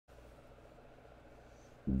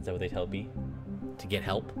Is that what they tell me? To get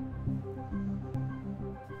help?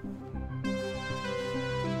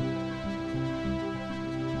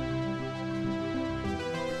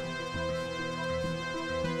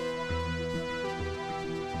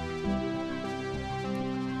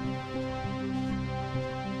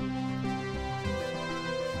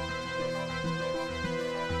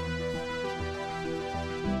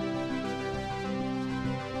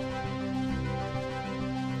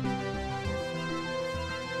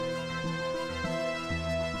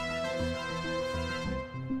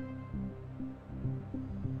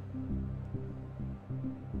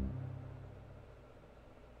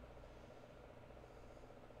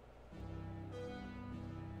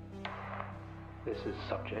 This is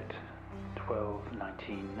subject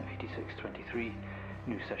 12-19-86-23,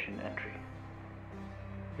 new session entry.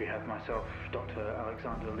 We have myself, Dr.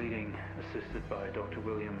 Alexander leading, assisted by Dr.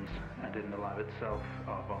 Williams, and in the lab itself,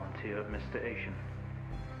 our volunteer, Mr. Asian.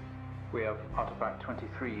 We have artifact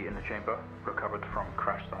 23 in the chamber, recovered from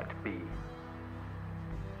crash site B.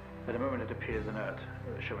 At the moment it appears inert,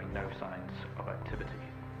 showing no signs of activity.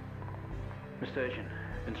 Mr. Asian,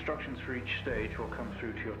 instructions for each stage will come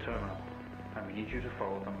through to your terminal, and we need you to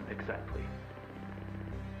follow them exactly.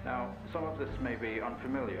 Now, some of this may be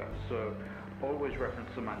unfamiliar, so always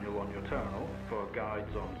reference the manual on your terminal for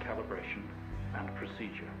guides on calibration and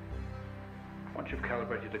procedure. Once you've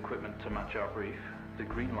calibrated equipment to match our brief, the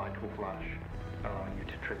green light will flash, allowing you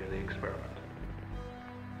to trigger the experiment.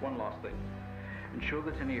 One last thing. Ensure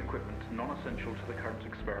that any equipment non-essential to the current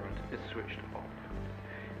experiment is switched off.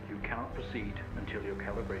 You cannot proceed until your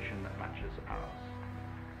calibration matches ours.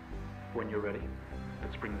 When you're ready,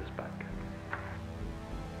 let's bring this back.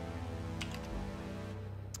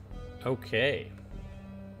 Okay.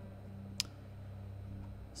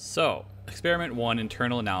 So, Experiment 1,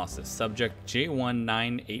 Internal Analysis. Subject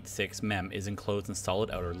J1986 MEM is enclosed in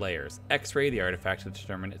solid outer layers. X-ray the artifact to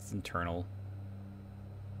determine its internal.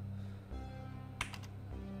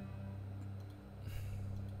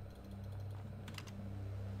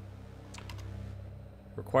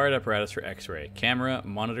 Required apparatus for X-ray. Camera,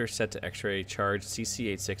 monitor set to X-ray, charge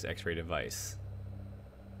CC86 X-ray device.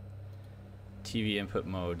 TV input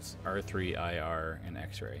modes, R3, IR, and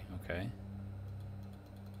X-ray. Okay.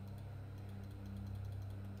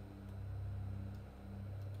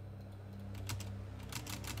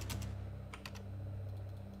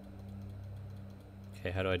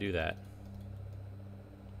 Okay, how do I do that?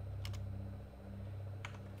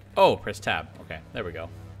 Oh, press tab. Okay, there we go.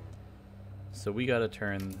 So we gotta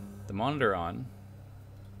turn the monitor on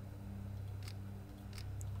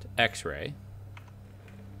to X-ray.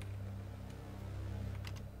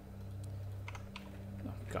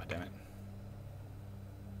 Oh, God damn it.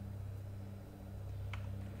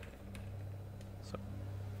 So,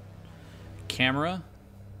 camera,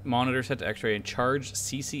 monitor set to X-ray, and charge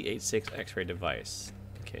CC86 X-ray device.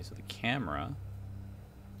 Okay, so the camera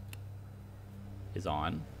is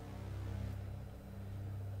on.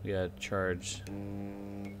 We gotta charge.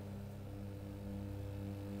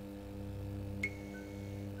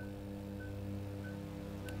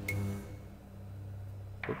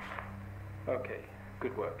 Oops. Okay,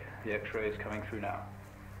 good work. The X-ray is coming through now.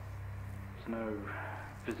 There's no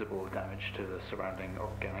visible damage to the surrounding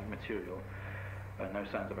organic material, no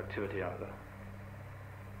signs of activity either.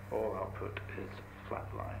 All output is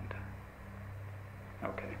flatlined.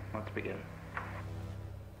 Okay, let's begin.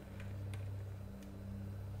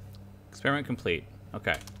 Experiment complete.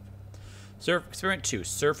 Okay. Experiment 2,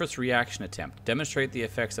 surface reaction attempt. Demonstrate the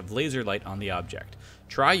effects of laser light on the object.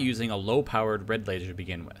 Try using a low-powered red laser to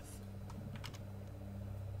begin with.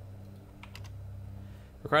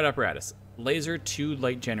 Required apparatus. Laser 2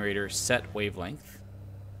 light generator set wavelength.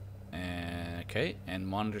 Okay, and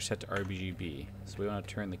monitor set to RGB. So we want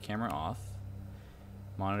to turn the camera off.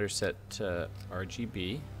 Monitor set to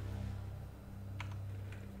RGB.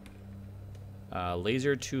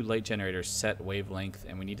 Laser 2 light generator set wavelength,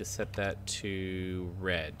 and we need to set that to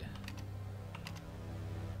red.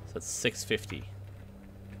 So that's 650.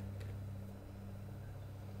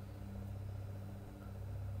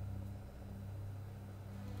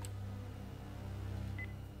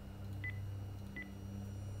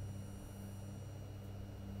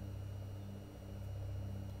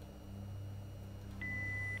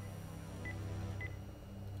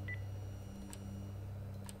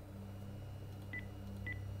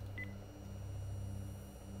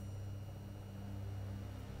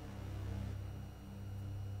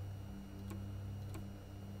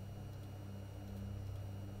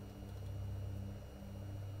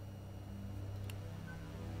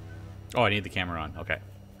 Oh, I need the camera on. Okay.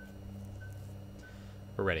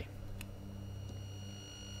 We're ready.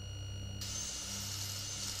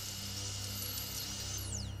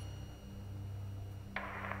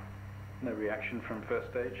 No reaction from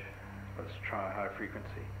first stage. Let's try a high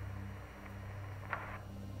frequency.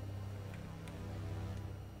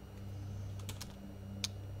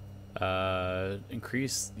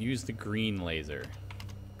 Use the green laser.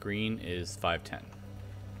 Green is 510.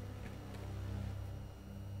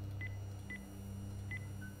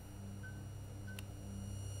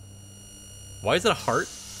 Why is that a heart?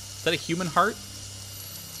 Is that a human heart?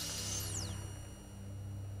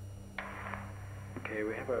 Okay,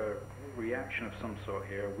 we have a reaction of some sort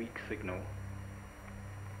here, a weak signal.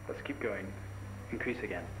 Let's keep going. Increase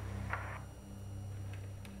again.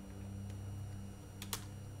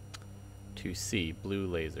 2C, blue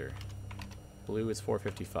laser. Blue is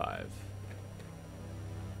 455.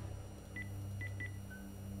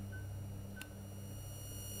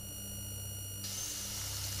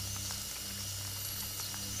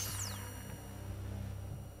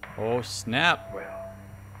 Oh, snap. Well,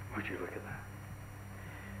 would you look at that?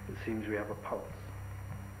 It seems we have a pulse.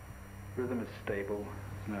 Rhythm is stable.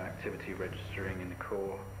 There's no activity registering in the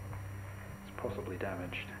core. It's possibly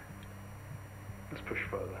damaged. Let's push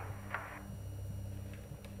further.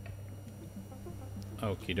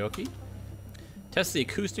 Okie dokie. Test the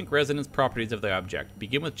acoustic resonance properties of the object.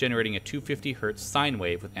 Begin with generating a 250 Hz sine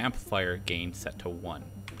wave with amplifier gain set to 1.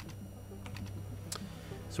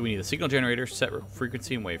 So we need a signal generator, set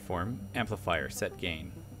frequency and waveform, amplifier, set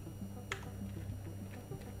gain.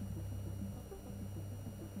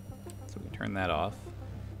 So we can turn that off.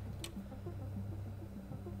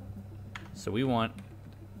 So we want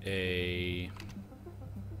a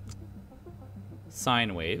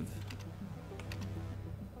sine wave,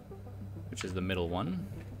 which is the middle one.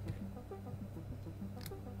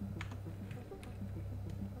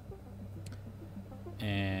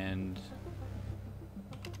 And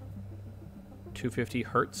 250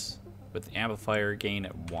 Hertz with amplifier gain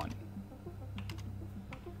at 1.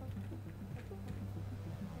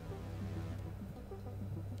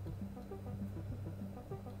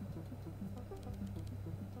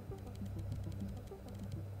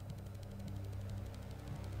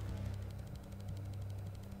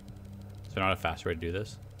 Is there not a faster way to do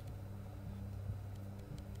this?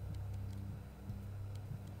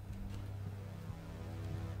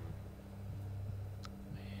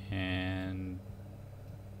 And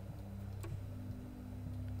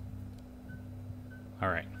all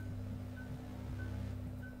right.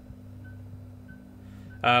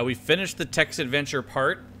 We finished the text adventure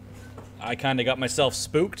part. I kind of got myself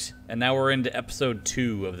spooked, and now we're into episode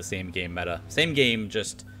 2 of the same game meta. Same game,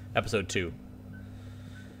 just episode 2.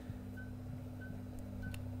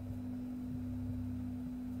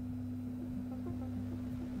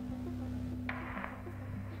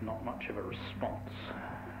 Not much of a response.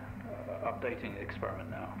 Updating the experiment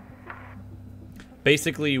now.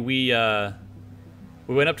 Basically, we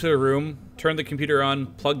went up to the room, turned the computer on,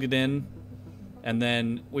 plugged it in, and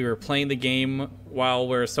then we were playing the game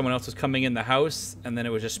while someone else was coming in the house, and then it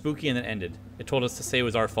was just spooky and then ended. It told us to say it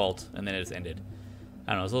was our fault, and then it just ended.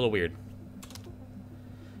 I don't know, it was a little weird.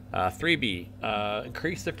 3B,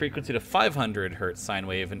 increase the frequency to 500 Hertz sine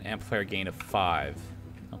wave and amplifier gain of 5.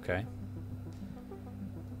 Okay.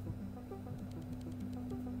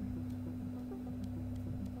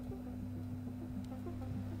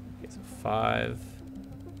 Okay, so 5.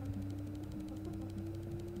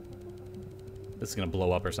 This is gonna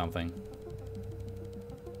blow up or something.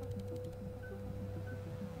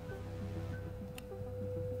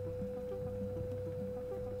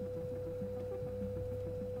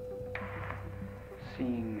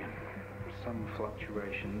 Seeing some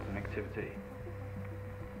fluctuations in activity.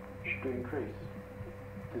 Should we increase?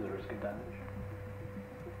 Is there risk of damage?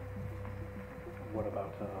 What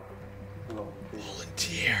about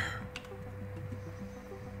Volunteer.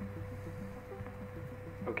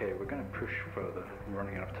 Okay, we're going to push further. I'm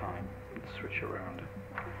running out of time. Let's switch around.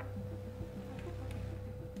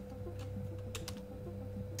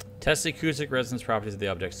 Test the acoustic resonance properties of the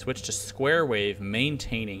object. Switch to square wave,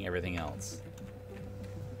 maintaining everything else.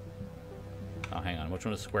 Oh, hang on. Which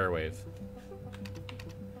one is square wave?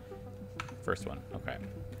 First one. Okay.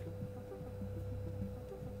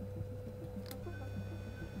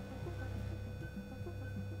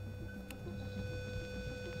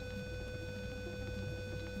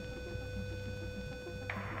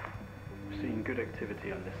 Seeing good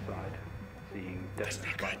activity on this side. Seeing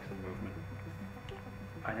definite spikes in movement.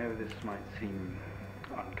 I know this might seem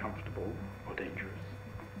uncomfortable or dangerous,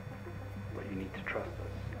 but you need to trust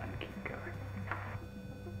us and keep going.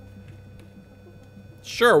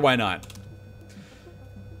 Sure, why not?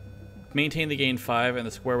 Maintain the gain 5 and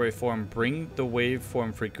the square waveform. Bring the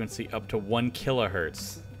waveform frequency up to 1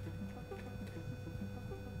 kilohertz.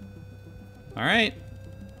 All right.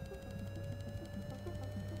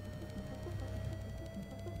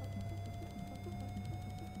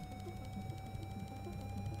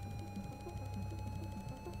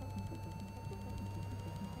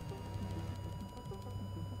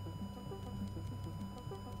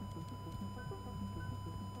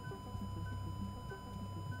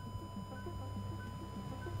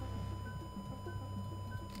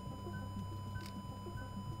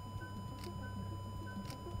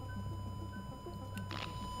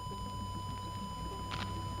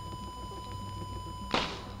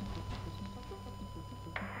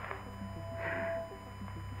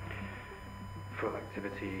 Full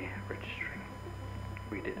activity registering.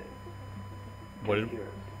 We did it. What Can did... you hear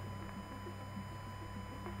us?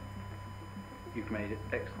 You've made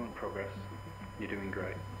excellent progress. You're doing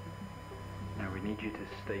great. Now we need you to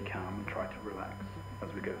stay calm and try to relax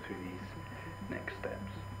as we go through these next steps.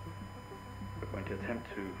 We're going to attempt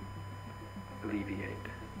to alleviate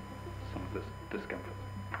some of this discomfort.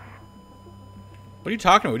 What are you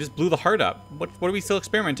talking about? We just blew the heart up. What are we still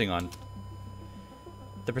experimenting on?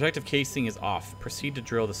 The protective casing is off. Proceed to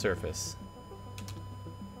drill the surface.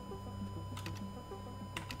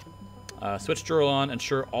 Switch drill on.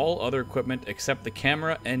 Ensure all other equipment except the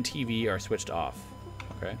camera and TV are switched off.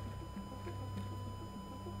 Okay.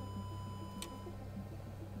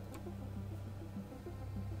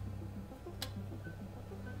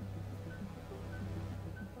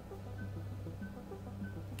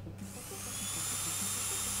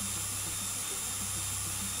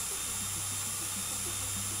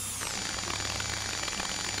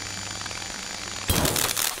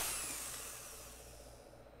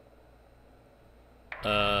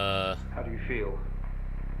 How do you feel?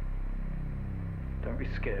 Don't be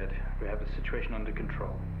scared. We have the situation under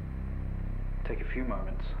control. Take a few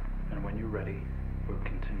moments, and when you're ready, we'll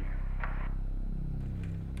continue.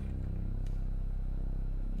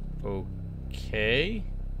 Okay.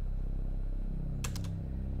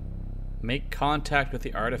 Make contact with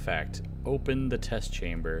the artifact. Open the test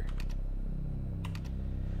chamber.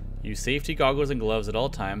 Use safety goggles and gloves at all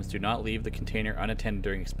times. Do not leave the container unattended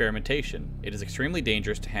during experimentation. It is extremely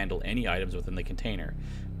dangerous to handle any items within the container.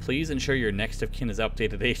 Please ensure your next of kin is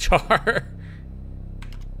updated HR.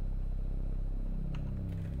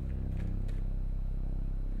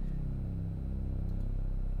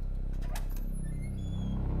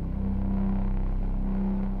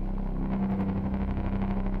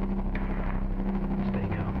 Stay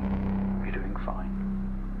calm. You're doing fine.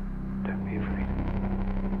 Don't be afraid.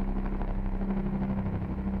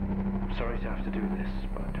 I'm sorry to have to do this,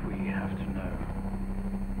 but we have to know.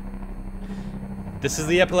 This is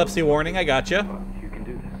the epilepsy warning. I gotcha. But you can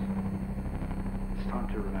do this. It's time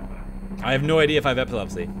to remember. I have no idea if I have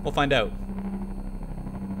epilepsy. We'll find out.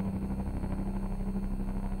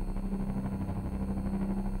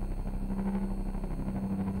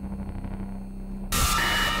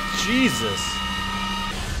 Jesus.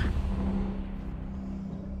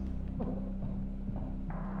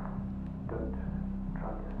 Don't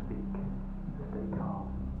try to speak. Stay calm.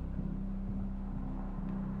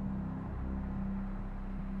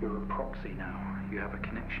 You're a proxy now. You have a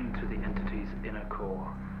connection to the entity's inner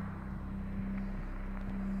core.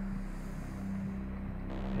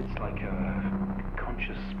 It's like a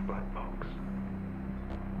conscious black box.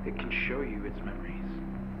 It can show you its memories.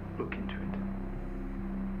 Look into it.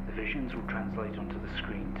 The visions will translate onto the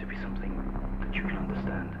screen to be something that you can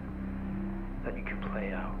understand, that you can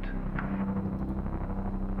play out.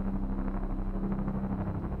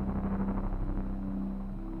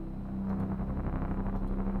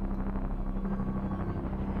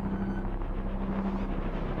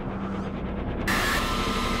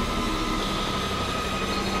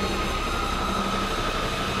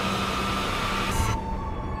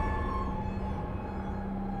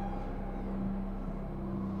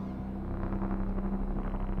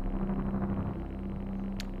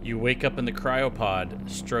 You wake up in the cryopod,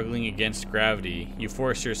 struggling against gravity. You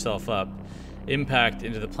force yourself up. Impact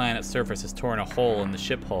into the planet's surface has torn a hole in the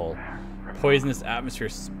ship hull. Poisonous atmosphere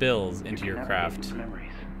spills into your craft.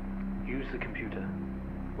 Memories. Use the computer.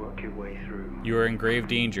 Work your way through. You are in grave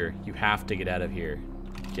danger. You have to get out of here.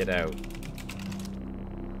 Get out.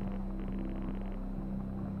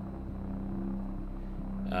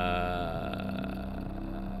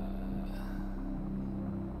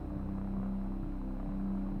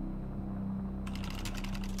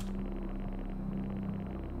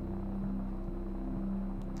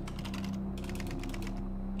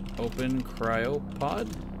 Open cryopod.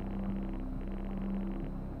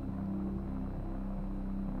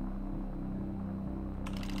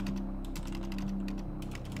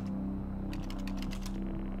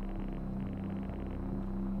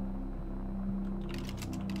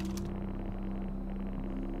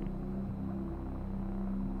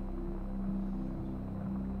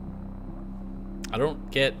 I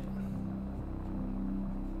don't get...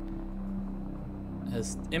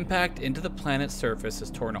 As impact into the planet's surface has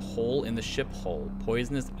torn a hole in the ship hull.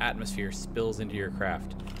 Poisonous atmosphere spills into your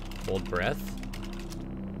craft. Hold breath.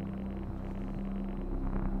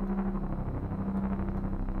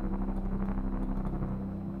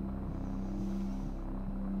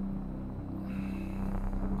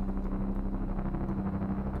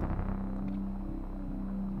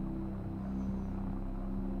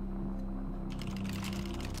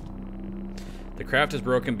 The craft is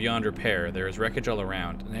broken beyond repair. There is wreckage all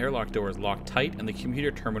around. An airlock door is locked tight, and the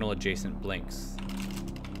computer terminal adjacent blinks.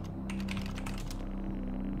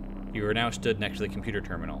 You are now stood next to the computer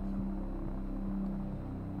terminal.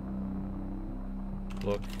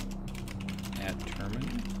 Look at terminal.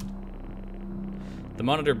 The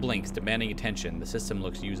monitor blinks, demanding attention. The system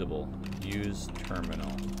looks usable. Use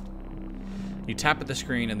terminal. You tap at the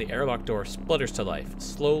screen, and the airlock door splutters to life,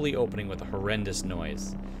 slowly opening with a horrendous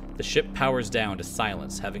noise. The ship powers down to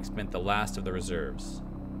silence, having spent the last of the reserves.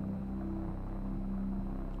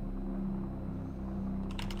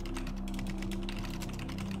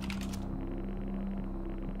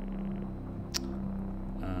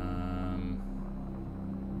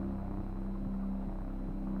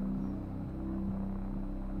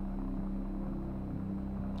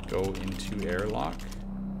 Go into airlock.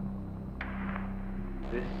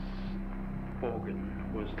 This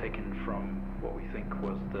organ was taken from what we think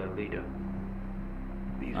was the leader.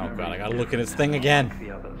 These Oh god, I gotta memories look at his different thing again. like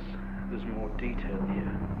the others. There's more detail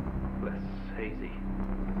here, less hazy.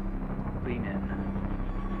 Lean in,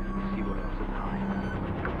 see what else is hiding.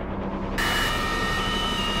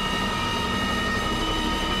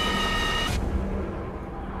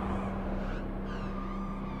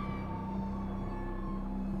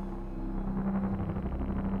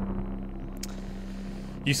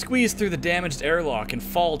 You squeeze through the damaged airlock and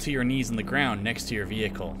fall to your knees on the ground next to your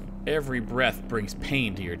vehicle. Every breath brings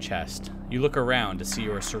pain to your chest. You look around to see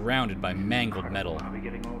you are surrounded by mangled metal. Are we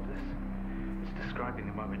getting all of this? It's describing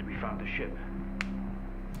the moment we found the ship.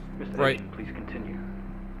 Mr. Right. Agent, please continue.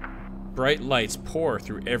 Bright lights pour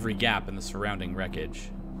through every gap in the surrounding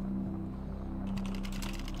wreckage.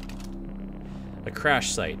 A crash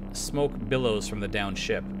site. Smoke billows from the downed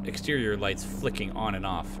ship. Exterior lights flicking on and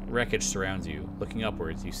off. Wreckage surrounds you. Looking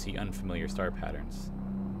upwards, you see unfamiliar star patterns.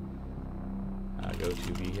 Go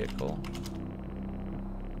to vehicle.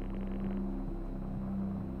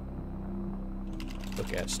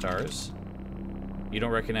 Look at stars. You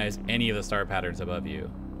don't recognize any of the star patterns above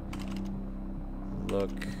you.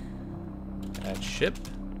 Look at ship.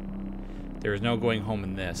 There is no going home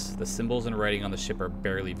in this. The symbols and writing on the ship are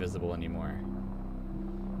barely visible anymore.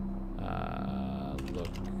 Look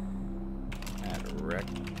at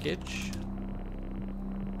wreckage.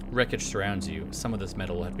 Wreckage surrounds you. Some of this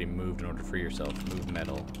metal will have to be moved in order to free yourself. Move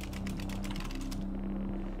metal.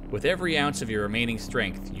 With every ounce of your remaining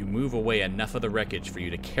strength, you move away enough of the wreckage for you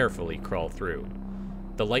to carefully crawl through.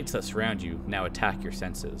 The lights that surround you now attack your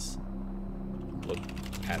senses. Look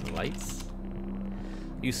at lights.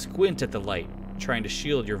 You squint at the light, trying to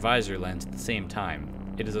shield your visor lens at the same time.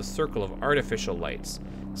 It is a circle of artificial lights,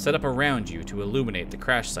 set up around you to illuminate the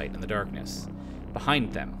crash site in the darkness.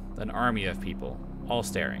 Behind them, an army of people, all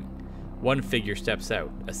staring. One figure steps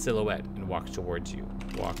out, a silhouette, and walks towards you.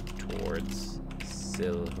 Walk towards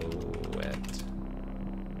silhouette.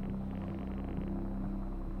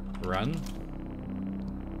 Run.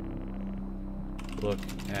 Look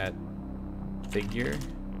at figure.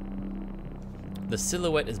 The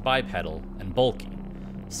silhouette is bipedal and bulky.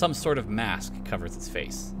 Some sort of mask covers its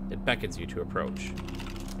face. It beckons you to approach.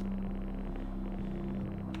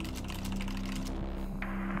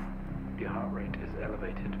 Your heart rate is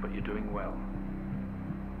elevated, but you're doing well.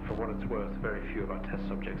 For what it's worth, very few of our test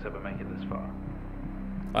subjects ever make it this far.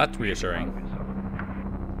 Well, that's reassuring. Proud of yourself.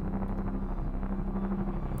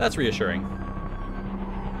 That's reassuring.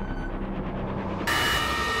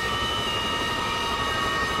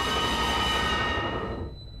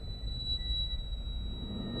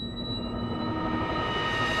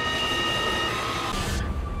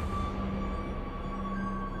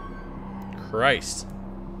 Christ.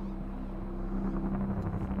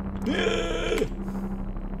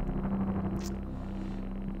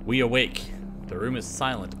 We awake. The room is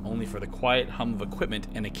silent, only for the quiet hum of equipment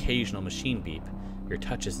and occasional machine beep. Your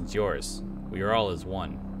touch isn't yours. We are all as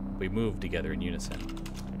one. We move together in unison.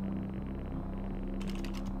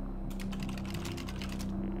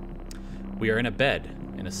 We are in a bed,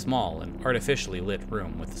 in a small and artificially lit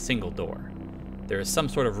room with a single door. There is some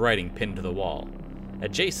sort of writing pinned to the wall.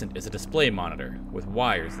 Adjacent is a display monitor with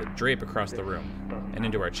wires that drape across the room and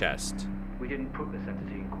into our chest. We didn't put this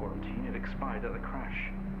entity in quarantine. It expired at the crash.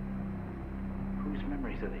 Whose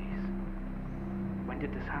memories are these? When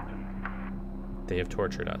did this happen? They have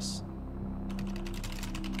tortured us.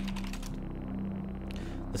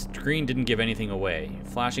 The screen didn't give anything away,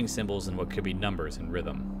 flashing symbols and what could be numbers and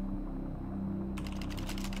rhythm.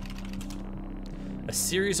 A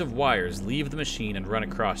series of wires leave the machine and run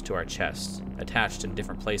across to our chest, attached in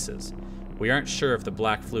different places. We aren't sure if the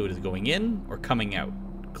black fluid is going in or coming out.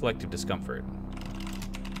 Collective discomfort.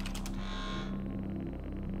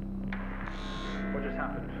 What just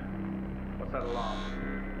happened? What's that alarm?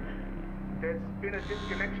 There's been a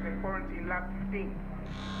disconnection in quarantine lab 15.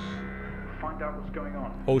 Find out what's going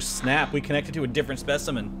on. Oh snap, we connected to a different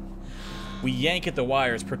specimen. We yank at the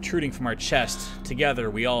wires protruding from our chest. Together,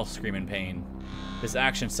 we all scream in pain. This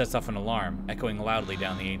action sets off an alarm, echoing loudly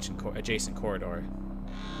down the adjacent corridor.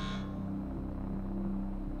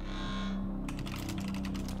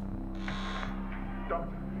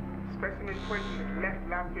 Doctor, specimen 20 has left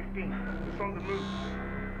lab 15. It's on the move.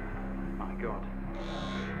 My God.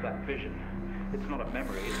 That vision. It's not a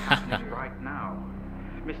memory. It's happening right now.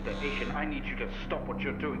 Mr. Asian, I need you to stop what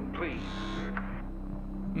you're doing, please.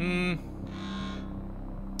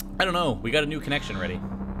 I don't know. We got a new connection ready.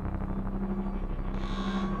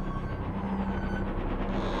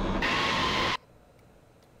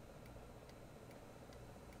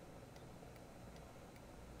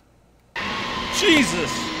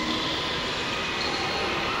 Jesus!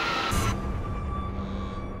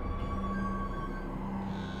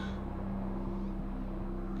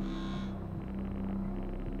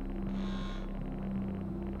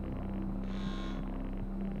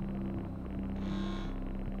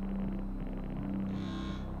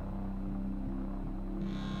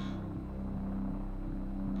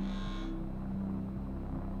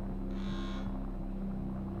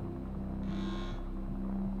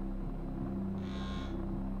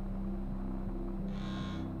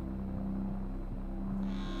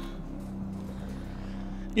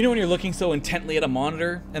 You know when you're looking so intently at a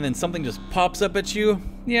monitor and then something just pops up at you?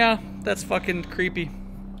 Yeah, that's fucking creepy.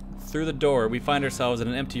 Through the door, we find ourselves in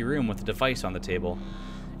an empty room with a device on the table.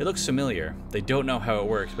 It looks familiar. They don't know how it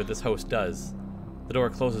works, but this host does. The door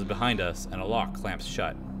closes behind us and a lock clamps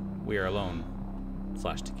shut. We are alone.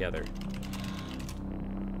 / together.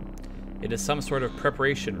 It is some sort of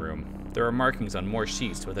preparation room. There are markings on more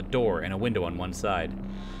sheets with a door and a window on one side.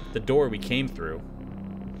 The door we came through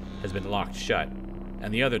has been locked shut,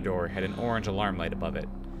 and the other door had an orange alarm light above it.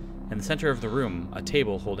 In the center of the room, a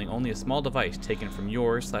table holding only a small device taken from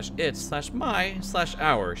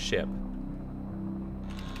your/its/my/our ship.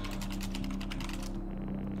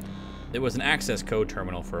 It was an access code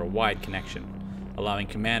terminal for a wide connection, allowing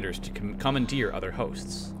commanders to commandeer other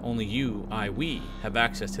hosts. Only you, we have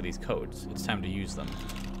access to these codes. It's time to use them.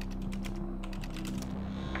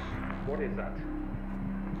 What is that?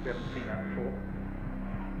 We haven't seen that before.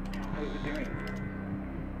 What is it doing?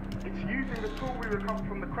 It's using the tool we recovered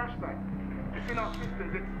from the crash site. It's in our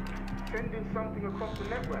systems. It's sending something across the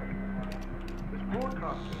network. It's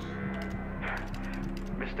broadcasting.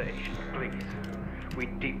 Mr. Asian, please. We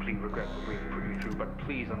deeply regret what we've put you through, but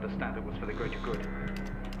please understand it was for the greater good.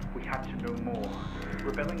 We had to know more.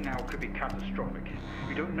 Rebelling now could be catastrophic.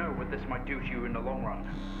 You don't know what this might do to you in the long run.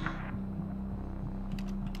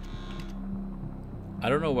 I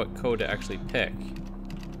don't know what code to actually pick.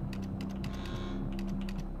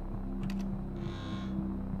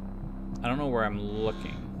 I don't know where I'm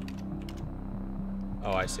looking.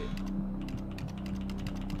 Oh, I see.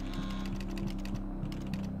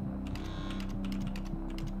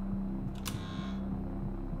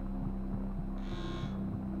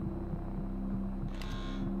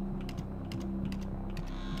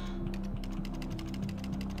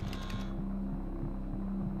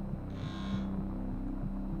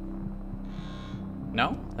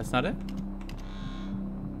 No? That's not it?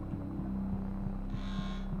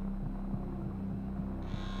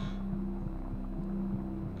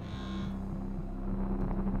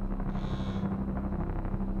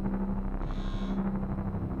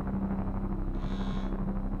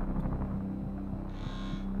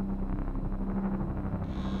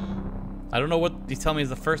 I don't know what he's telling me is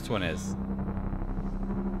the first one is.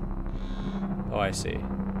 Oh, I see.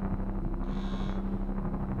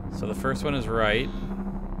 So the first one is right.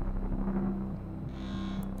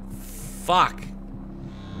 Fuck!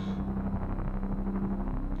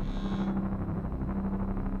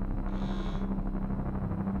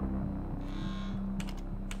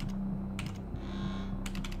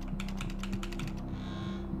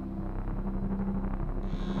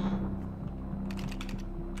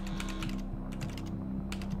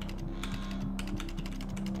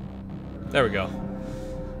 There we go.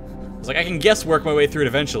 I was like, I can guess work my way through it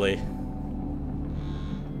eventually.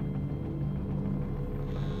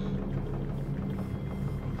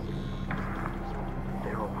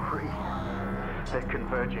 They're all free. They're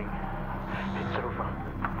converging. It's over.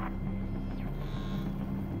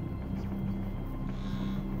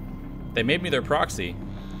 They made me their proxy.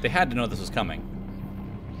 They had to know this was coming.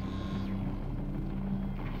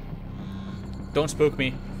 Don't spook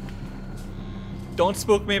me. Don't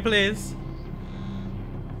spook me, please.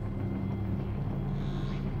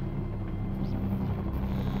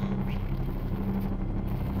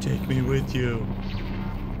 Take me with you.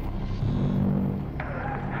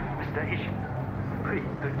 Mr. Asian, please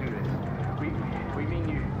don't do this. We mean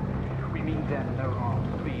you. We mean them no harm.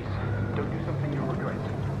 Please, don't do something you'll regret.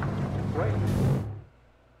 Wait.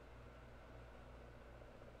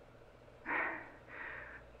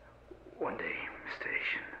 One day, Mr.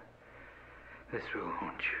 Asian, this will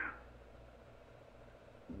haunt you.